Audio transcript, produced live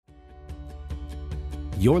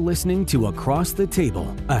You're listening to Across the Table,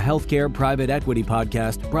 a healthcare private equity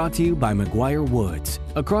podcast brought to you by McGuire-Woods.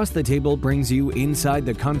 Across the Table brings you inside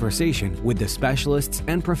the conversation with the specialists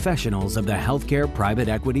and professionals of the healthcare private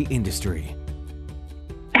equity industry.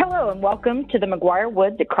 Hello and welcome to the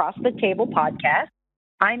McGuire-Woods Across the Table podcast.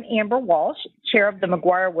 I'm Amber Walsh, chair of the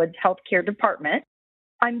McGuire-Woods Healthcare Department.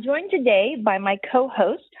 I'm joined today by my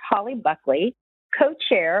co-host, Holly Buckley,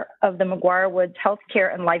 co-chair of the McGuire-Woods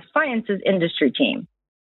Healthcare and Life Sciences industry team.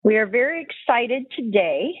 We are very excited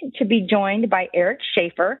today to be joined by Eric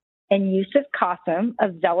Schaefer and Yusuf Qasim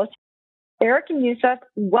of Zealous. Eric and Yusuf,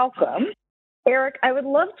 welcome. Eric, I would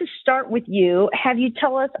love to start with you. Have you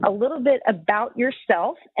tell us a little bit about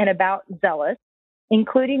yourself and about Zealous,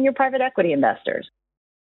 including your private equity investors?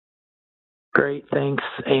 Great. Thanks,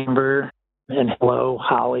 Amber. And hello,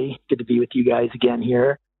 Holly. Good to be with you guys again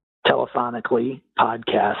here, telephonically,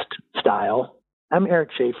 podcast style. I'm Eric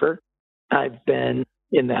Schaefer. I've been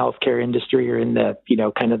in the healthcare industry or in the,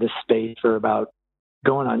 kind of this space for about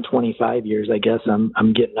going on 25 years, I guess.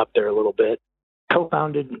 I'm getting up there a little bit.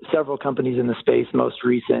 Co-founded several companies in the space. Most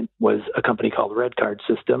recent was a company called Redcard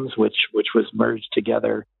Systems, which was merged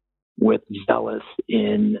together with Zealous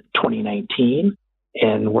in 2019.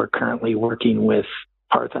 And we're currently working with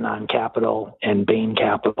Parthenon Capital and Bain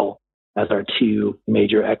Capital as our two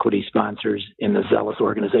major equity sponsors in the Zealous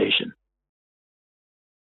organization.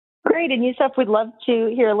 Great. And Yusuf, we'd love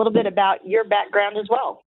to hear a little bit about your background as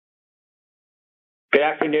well. Good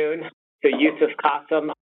afternoon. So Yusuf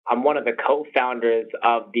Qasim. I'm one of the co-founders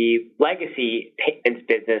of the legacy payments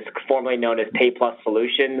business, formerly known as PayPlus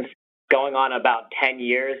Solutions, going on about 10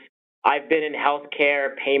 years. I've been in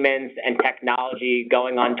healthcare, payments, and technology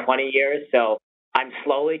going on 20 years, so I'm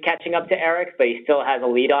slowly catching up to Eric, but he still has a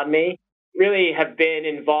lead on me. Really have been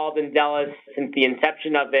involved in Zealous since the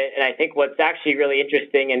inception of it, and I think what's actually really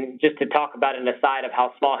interesting, and just to talk about an aside of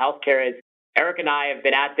how small healthcare is, Eric and I have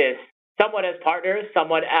been at this somewhat as partners,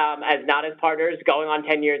 somewhat as not as partners, going on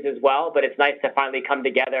 10 years as well, but it's nice to finally come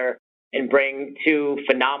together and bring two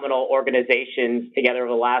phenomenal organizations together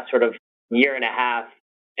over the last sort of year and a half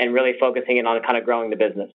and really focusing in on kind of growing the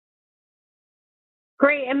business.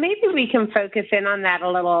 Great, and maybe we can focus in on that a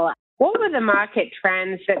little. What were the market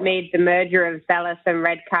trends that made the merger of Zealous and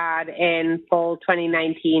Redcard in fall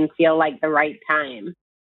 2019 feel like the right time?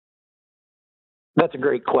 That's a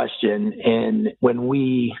great question. And when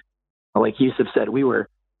we, like Yusuf said, we were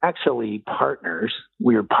actually partners.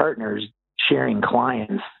 We were partners sharing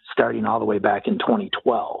clients starting all the way back in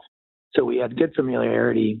 2012. So we had good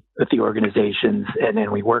familiarity with the organizations, and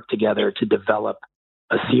then we worked together to develop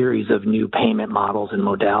a series of new payment models and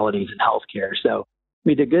modalities in healthcare. So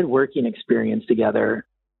we had a good working experience together.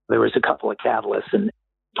 There was a couple of catalysts, and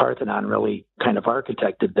Parthenon really kind of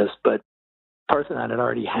architected this, but Parthenon had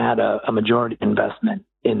already had a majority investment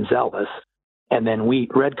in Zealous. And then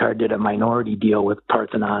Redcard did a minority deal with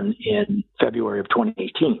Parthenon in February of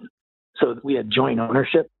 2018. So we had joint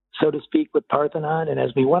ownership, so to speak, with Parthenon. And as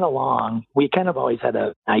we went along, we kind of always had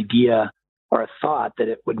an idea or a thought that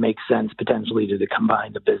it would make sense potentially to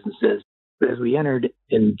combine the businesses. But as we entered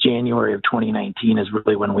in January of 2019 is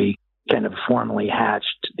really when we kind of formally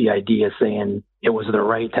hatched the idea, saying it was the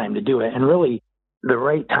right time to do it. And really, the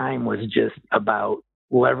right time was just about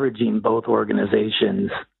leveraging both organizations,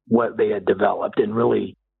 what they had developed. And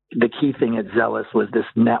really, the key thing at Zealous was this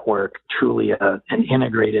network, truly an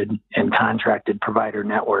integrated and contracted provider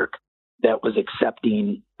network that was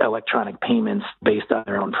accepting electronic payments based on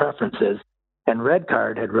their own preferences. And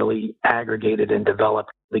Redcard had really aggregated and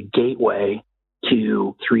developed the gateway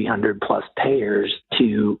to 300 plus payers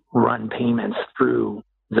to run payments through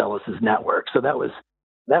Zealous's network. So that was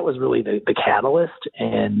really the catalyst,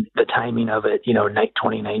 and the timing of it,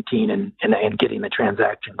 2019 and getting the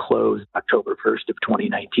transaction closed October 1st of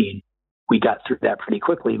 2019. We got through that pretty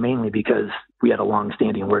quickly, mainly because we had a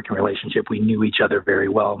long-standing working relationship. We knew each other very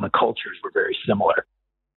well, and the cultures were very similar.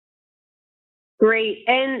 Great.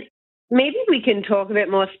 And maybe we can talk a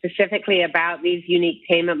bit more specifically about these unique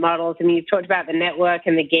payment models. I mean, you've talked about the network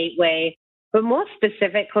and the gateway, but more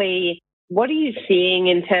specifically, what are you seeing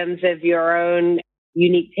in terms of your own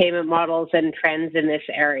unique payment models and trends in this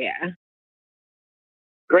area?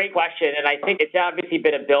 Great question. And I think it's obviously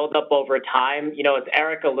been a buildup over time. As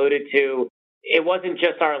Eric alluded to, it wasn't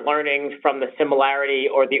just our learnings from the similarity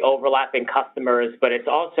or the overlapping customers, but it's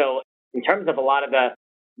also in terms of a lot of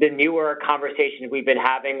the newer conversations we've been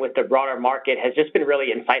having with the broader market has just been really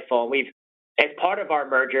insightful. As part of our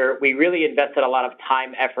merger, we really invested a lot of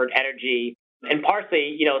time, effort, energy, and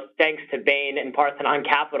partially, thanks to Bain and Parthenon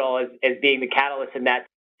Capital as being the catalyst in that,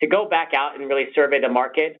 to go back out and really survey the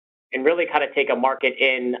market and really kind of take a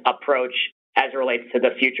market-in approach as it relates to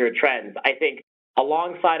the future trends. I think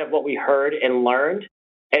alongside of what we heard and learned,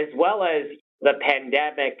 as well as the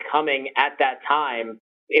pandemic coming at that time,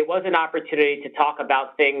 it was an opportunity to talk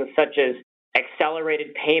about things such as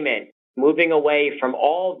accelerated payment, moving away from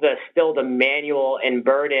all the manual and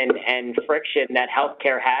burden and friction that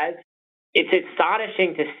healthcare has. It's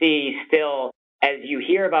astonishing to see still, as you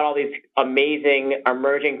hear about all these amazing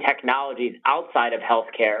emerging technologies outside of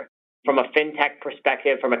healthcare, from a fintech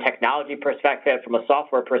perspective, from a technology perspective, from a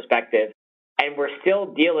software perspective, and we're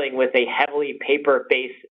still dealing with a heavily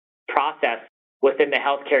paper-based process within the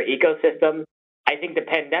healthcare ecosystem. I think the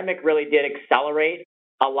pandemic really did accelerate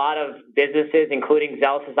a lot of businesses, including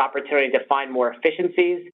Zelus's opportunity to find more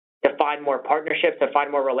efficiencies, to find more partnerships, to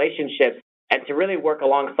find more relationships, and to really work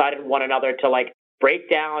alongside one another to break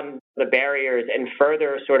down the barriers and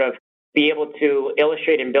further sort of be able to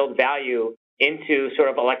illustrate and build value into sort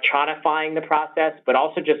of electronifying the process, but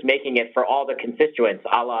also just making it for all the constituents,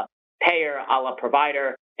 a la payer, a la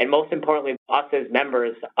provider, and most importantly, us as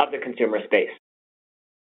members of the consumer space.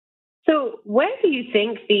 So where do you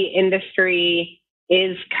think the industry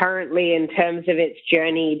is currently in terms of its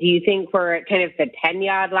journey? Do you think we're at kind of the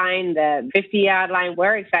 10-yard line, the 50-yard line?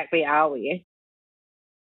 Where exactly are we?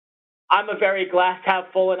 I'm a very glass half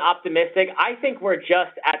full and optimistic. I think we're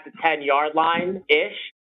just at the 10-yard line-ish.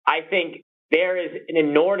 I think there is an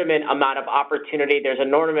inordinate amount of opportunity. There's an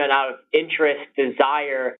inordinate amount of interest,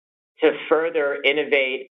 desire to further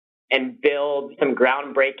innovate and build some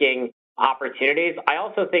groundbreaking opportunities. I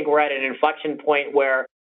also think we're at an inflection point where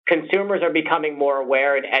consumers are becoming more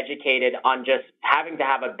aware and educated on just having to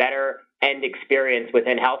have a better end experience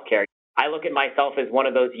within healthcare. I look at myself as one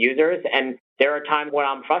of those users, and there are times when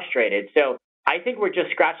I'm frustrated. So I think we're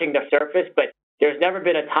just scratching the surface, but there's never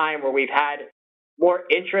been a time where we've had more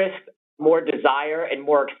interest, more desire, and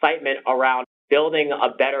more excitement around building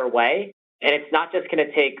a better way. And it's not just going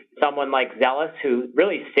to take someone like Zelus, who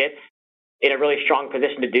really sits in a really strong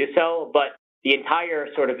position to do so, but the entire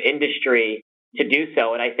sort of industry to do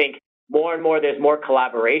so. And I think more and more there's more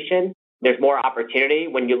collaboration, there's more opportunity.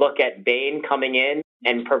 When you look at Bain coming in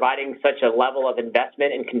and providing such a level of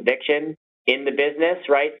investment and conviction in the business,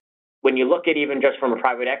 right? When you look at even just from a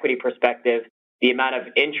private equity perspective, the amount of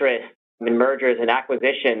interest in mergers and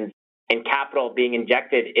acquisitions and capital being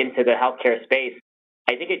injected into the healthcare space,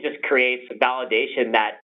 I think it just creates validation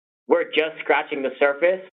that we're just scratching the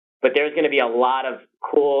surface, but there's going to be a lot of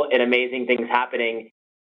cool and amazing things happening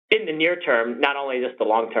in the near term, not only just the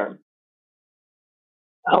long term.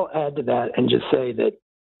 I'll add to that and just say that,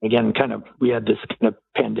 again, we had this kind of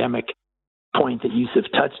pandemic point that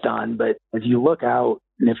Yusuf touched on, but as you look out,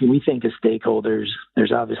 and if we think of stakeholders,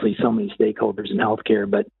 there's obviously so many stakeholders in healthcare,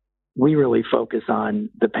 but we really focus on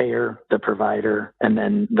the payer, the provider, and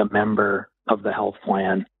then the member of the health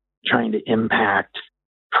plan, trying to impact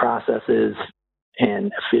processes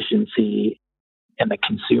and efficiency and the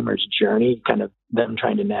consumer's journey, kind of them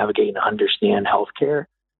trying to navigate and understand healthcare.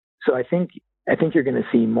 So I think you're going to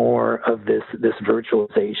see more of this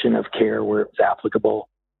virtualization of care where it's applicable.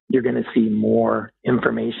 You're going to see more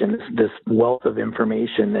information, this wealth of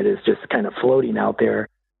information that is just kind of floating out there.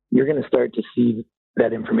 You're going to start to see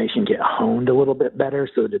that information get honed a little bit better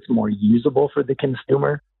so that it's more usable for the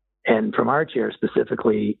consumer. And from our chair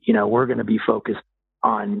specifically, we're going to be focused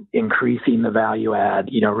on increasing the value add,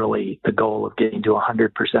 really the goal of getting to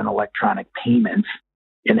 100% electronic payments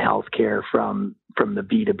in healthcare from the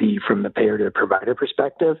B2B, from the payer to the provider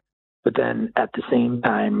perspective, but then at the same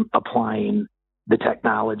time applying the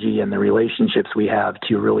technology and the relationships we have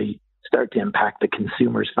to really start to impact the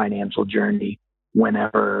consumer's financial journey.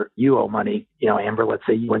 Whenever you owe money, Amber, let's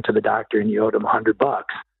say you went to the doctor and you owed him $100.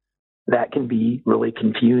 That can be really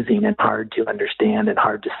confusing and hard to understand and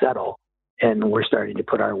hard to settle. And we're starting to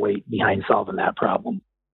put our weight behind solving that problem.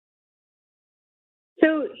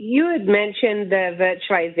 So you had mentioned the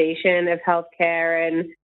virtualization of healthcare, and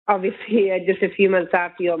obviously just a few months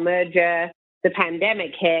after your merger, the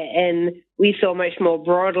pandemic hit, and we saw much more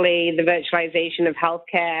broadly the virtualization of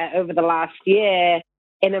healthcare over the last year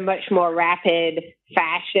in a much more rapid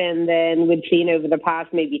fashion than we'd seen over the past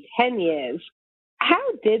maybe 10 years. How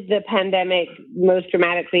did the pandemic most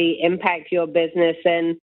dramatically impact your business,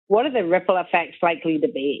 and what are the ripple effects likely to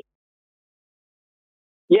be?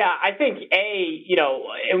 Yeah, I think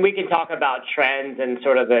and we can talk about trends and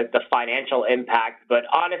sort of the financial impact, but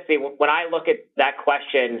honestly, when I look at that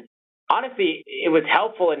question, honestly, it was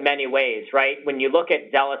helpful in many ways, right? When you look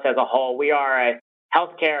at Zelus as a whole, we are a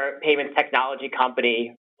healthcare payments technology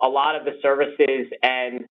company. A lot of the services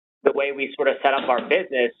and the way we sort of set up our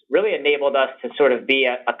business really enabled us to sort of be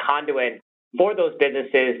a conduit for those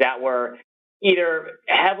businesses that were either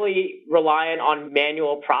heavily reliant on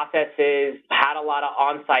manual processes, had a lot of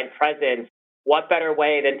on-site presence. What better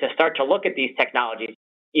way than to start to look at these technologies?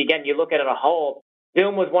 Again, you look at it as a whole,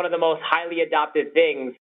 Zoom was one of the most highly adopted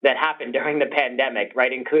things that happened during the pandemic,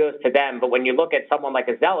 right? And kudos to them. But when you look at someone like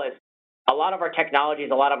Azellus, a lot of our technologies,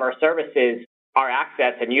 a lot of our services are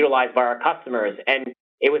accessed and utilized by our customers. And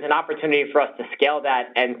it was an opportunity for us to scale that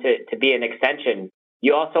and to be an extension.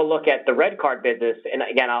 You also look at the Red Card business, and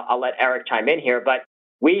again, I'll let Eric chime in here, but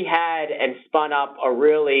we had and spun up a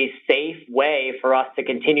really safe way for us to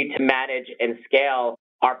continue to manage and scale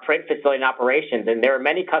our print facility and operations. And there are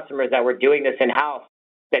many customers that were doing this in-house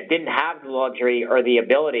that didn't have the luxury or the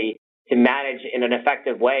ability to manage in an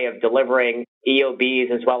effective way of delivering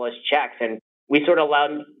EOBs as well as checks. And we sort of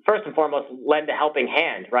first and foremost, lend a helping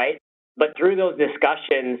hand, right? But through those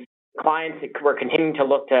discussions, clients were continuing to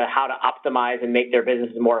look to how to optimize and make their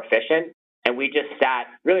businesses more efficient. And we just sat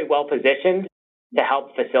really well positioned to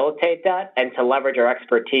help facilitate that and to leverage our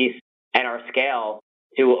expertise and our scale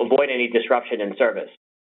to avoid any disruption in service.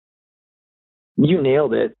 You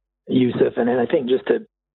nailed it, Yusuf. And I think just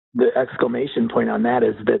the exclamation point on that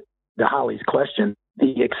is that to Holly's question,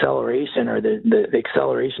 the acceleration or the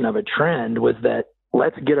acceleration of a trend was that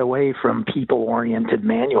let's get away from people-oriented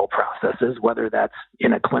manual processes, whether that's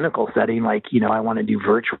in a clinical setting, like, I want to do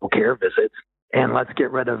virtual care visits, and let's get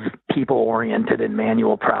rid of people-oriented and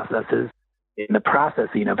manual processes in the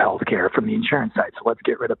processing of healthcare from the insurance side. So let's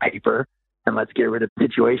get rid of paper and let's get rid of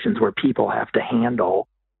situations where people have to handle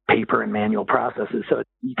paper and manual processes. So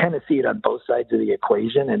you kind of see it on both sides of the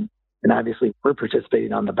equation. And obviously we're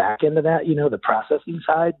participating on the back end of that, the processing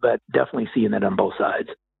side, but definitely seeing it on both sides.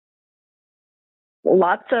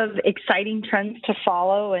 Lots of exciting trends to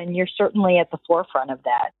follow, and you're certainly at the forefront of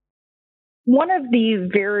that. One of the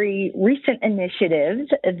very recent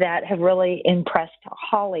initiatives that have really impressed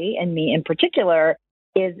Holly and me in particular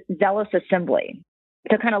is Zealous Assembly.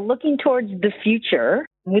 So kind of looking towards the future,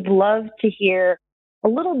 we'd love to hear a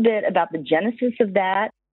little bit about the genesis of that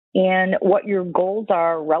and what your goals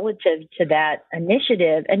are relative to that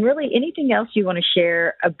initiative, and really anything else you want to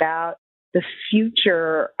share about the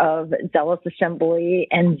future of Zealous Assembly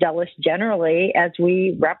and Zealous generally as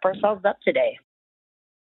we wrap ourselves up today.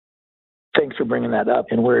 Thanks for bringing that up,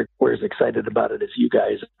 and we're as excited about it as you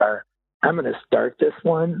guys are. I'm going to start this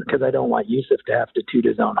one because I don't want Yusuf to have to toot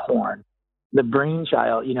his own horn. The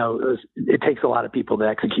brainchild, it takes a lot of people to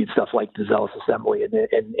execute stuff like the Zealous Assembly,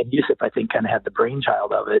 and Yusuf, I think, kind of had the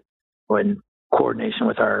brainchild of it when coordination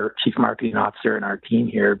with our chief marketing officer and our team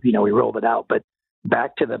here, we rolled it out. But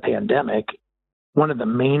back to the pandemic, one of the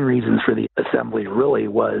main reasons for the assembly really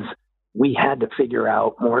was we had to figure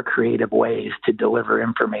out more creative ways to deliver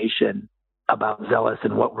information about Zealous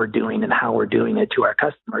and what we're doing and how we're doing it to our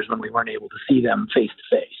customers when we weren't able to see them face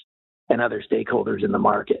to face and other stakeholders in the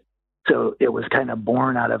market. So it was kind of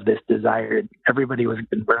born out of this desire. Everybody was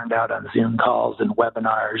been burned out on Zoom calls and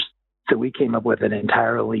webinars. So we came up with an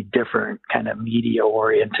entirely different kind of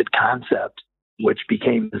media-oriented concept, which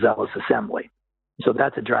became the Zealous Assembly. So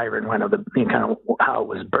that's a driver and one of the kind of how it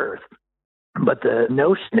was birthed. But the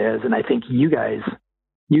notion is, and I think you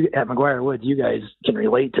at McGuireWoods, you guys can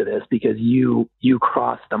relate to this because you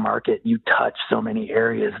cross the market, you touch so many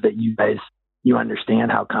areas that you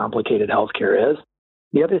understand how complicated healthcare is.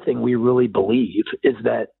 The other thing we really believe is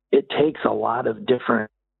that it takes a lot of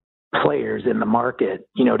different players in the market,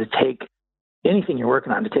 to take anything you're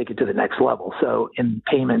working on to take it to the next level. So in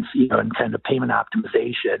payments, in kind of payment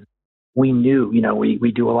optimization, we knew,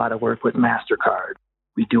 we do a lot of work with MasterCard.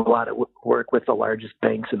 We do a lot of work with the largest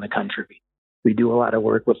banks in the country. We do a lot of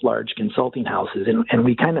work with large consulting houses. And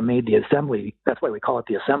we kind of made the assembly. That's why we call it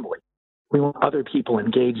the assembly. We want other people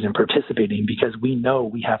engaged and participating because we know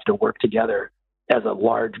we have to work together as a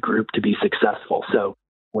large group to be successful. So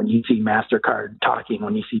when you see MasterCard talking,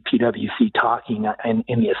 when you see PwC talking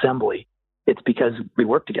in the assembly, it's because we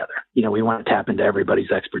work together. We want to tap into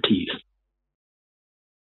everybody's expertise.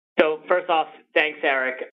 So first off, thanks,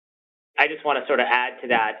 Eric. I just want to sort of add to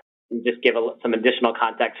that and just give some additional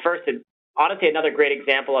context. First, honestly, another great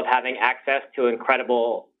example of having access to an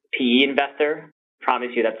incredible PE investor. Promise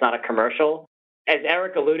you that's not a commercial. As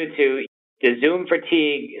Eric alluded to, the Zoom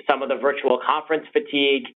fatigue, some of the virtual conference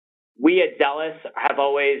fatigue, we at Zealous have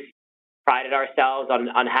always prided ourselves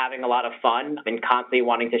on having a lot of fun and constantly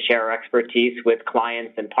wanting to share our expertise with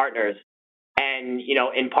clients and partners. And,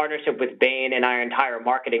 in partnership with Bain and our entire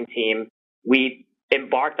marketing team, we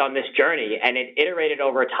embarked on this journey and it iterated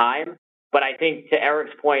over time. But I think to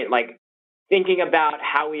Eric's point, thinking about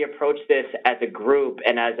how we approach this as a group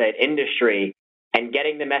and as an industry, and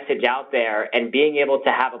getting the message out there and being able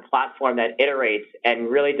to have a platform that iterates and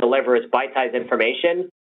really delivers bite-sized information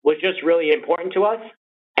was just really important to us.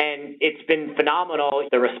 And it's been phenomenal,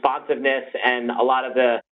 the responsiveness and a lot of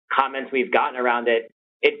the comments we've gotten around it.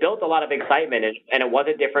 It built a lot of excitement, and it was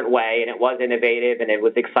a different way, and it was innovative, and it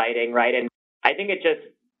was exciting, right? And I think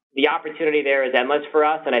the opportunity there is endless for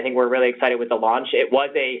us, and I think we're really excited with the launch. It was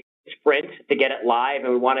a sprint to get it live,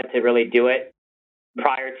 and we wanted to really do it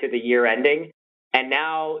prior to the year ending. And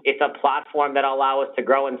now it's a platform that allows us to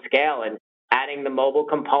grow and scale, and adding the mobile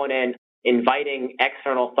component, inviting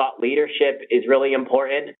external thought leadership is really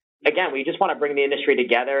important. Again, we just want to bring the industry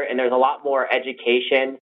together, and there's a lot more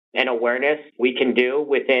education and awareness we can do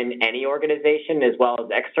within any organization as well as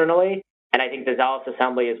externally. And I think the Zealous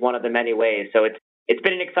Assembly is one of the many ways. So it's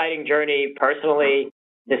been an exciting journey personally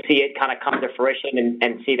to see it kind of come to fruition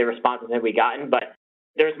and see the responses that we've gotten. But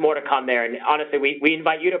there's more to come there. And honestly, we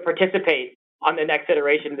invite you to participate on the next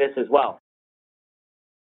iteration of this as well.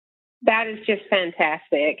 That is just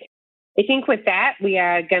fantastic. I think with that, we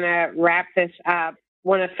are going to wrap this up. I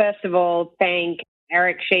want to first of all thank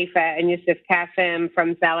Eric Schaefer and Yusuf Qasim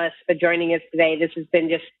from Zealous for joining us today. This has been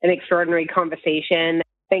just an extraordinary conversation.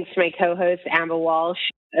 Thanks to my co-host, Amber Walsh,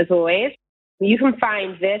 as always. You can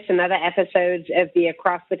find this and other episodes of the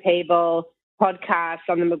Across the Table podcast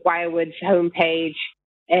on the McGuireWoods homepage.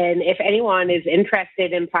 And if anyone is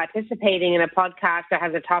interested in participating in a podcast or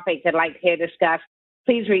has a topic they'd like to hear discussed,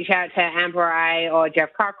 please reach out to Amber or I or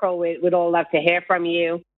Jeff Cockrell. We'd all love to hear from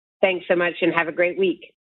you. Thanks so much and have a great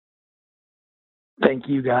week. Thank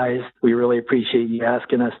you, guys. We really appreciate you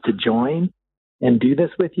asking us to join and do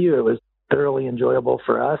this with you. It was thoroughly enjoyable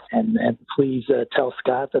for us. And please tell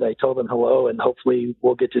Scott that I told him hello, and hopefully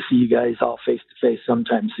we'll get to see you guys all face-to-face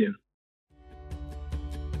sometime soon.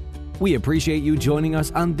 We appreciate you joining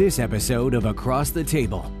us on this episode of Across the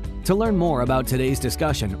Table. To learn more about today's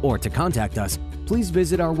discussion or to contact us, please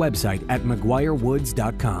visit our website at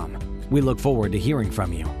McGuireWoods.com. We look forward to hearing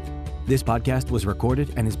from you. This podcast was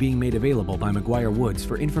recorded and is being made available by McGuireWoods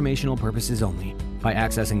for informational purposes only. By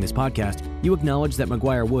accessing this podcast, you acknowledge that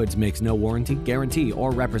McGuireWoods makes no warranty, guarantee,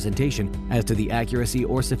 or representation as to the accuracy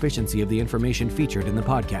or sufficiency of the information featured in the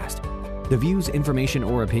podcast. The views, information,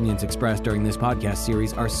 or opinions expressed during this podcast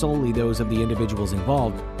series are solely those of the individuals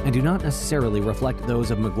involved and do not necessarily reflect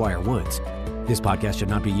those of McGuireWoods. This podcast should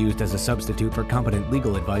not be used as a substitute for competent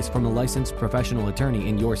legal advice from a licensed professional attorney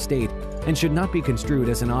in your state and should not be construed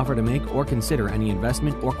as an offer to make or consider any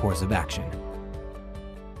investment or course of action.